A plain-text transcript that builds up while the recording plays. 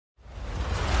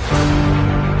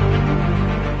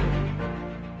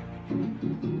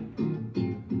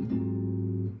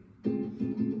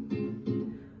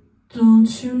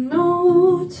Don't you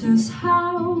notice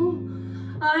how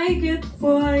I get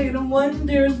quiet when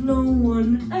there's no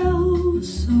one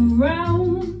else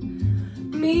around?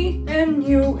 Me and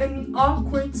you in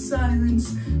awkward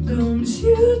silence. Don't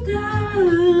you dare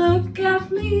look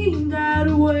at me that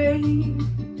way.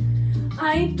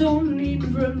 I don't need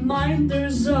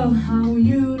reminders of how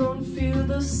you don't feel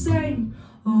the same.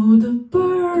 Oh, the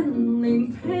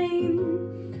burning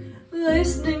pain,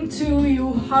 listening to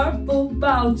you harp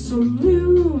about some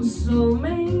new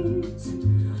soulmate.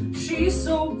 She's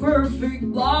so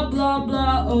perfect, blah blah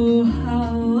blah. Oh,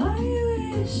 how I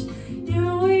wish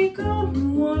you wake up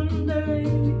one day.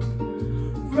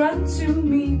 Run to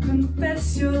me,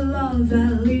 confess your love.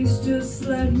 At least just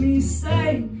let me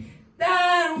say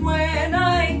that when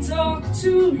I talk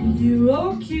to you,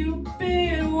 oh,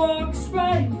 Cupid walks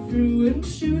right through and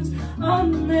shoots a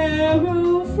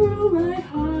arrow through my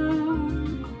heart.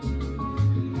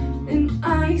 And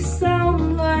I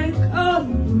sound like a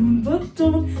loon, but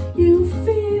don't you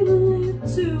feel it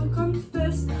to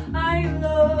confess I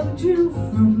loved you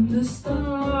from the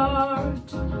start.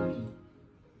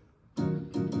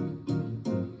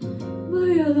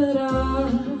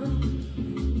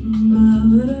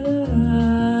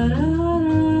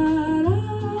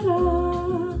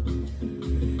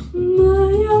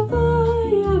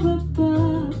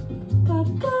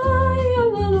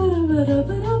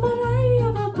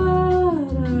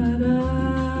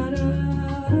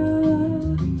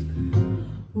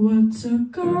 What's a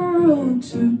girl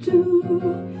to do,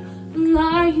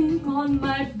 lying on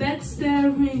my bed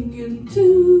staring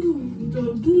into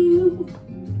the blue?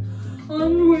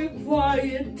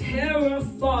 Unrequited,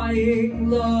 terrifying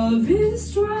love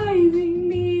is driving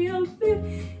me a bit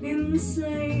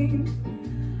insane.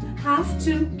 Have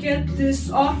to get this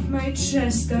off my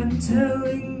chest. I'm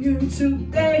telling you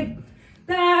today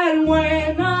that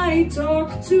when I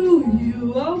talk to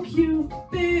you, oh,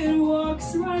 Cupid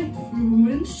walks right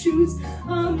through and shoots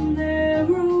an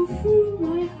arrow through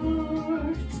my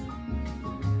heart.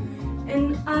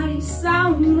 And I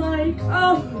sound like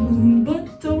a loon,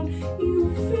 but don't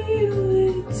you feel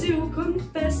it to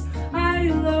confess I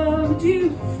loved you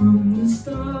from the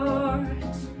start?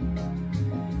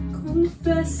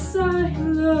 Confess I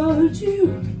loved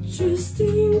you just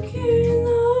in case.